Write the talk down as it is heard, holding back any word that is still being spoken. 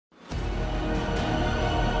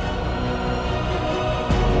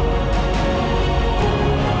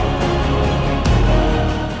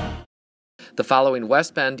The following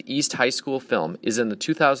West Bend East High School film is in the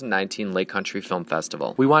 2019 Lake Country Film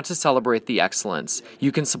Festival. We want to celebrate the excellence.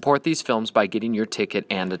 You can support these films by getting your ticket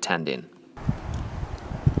and attending.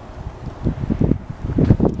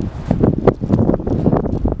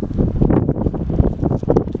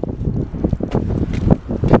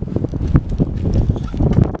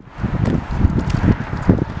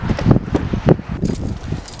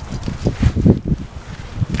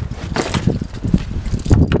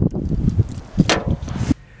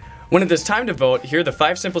 When it is time to vote, here are the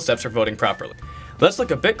 5 simple steps for voting properly. Let's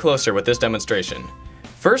look a bit closer with this demonstration.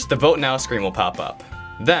 First, the Vote Now screen will pop up.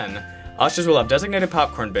 Then, ushers will have designated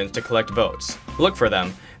popcorn bins to collect votes. Look for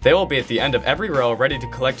them. They will be at the end of every row ready to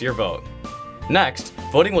collect your vote. Next,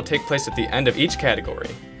 voting will take place at the end of each category.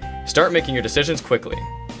 Start making your decisions quickly.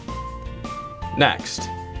 Next,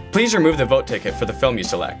 please remove the vote ticket for the film you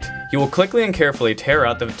select. You will quickly and carefully tear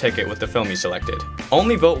out the ticket with the film you selected.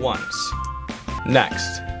 Only vote once.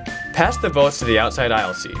 Next, pass the votes to the outside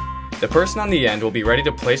aisle seat. The person on the end will be ready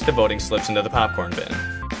to place the voting slips into the popcorn bin.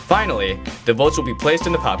 Finally, the votes will be placed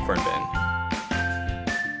in the popcorn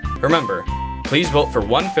bin. Remember, please vote for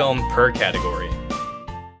one film per category.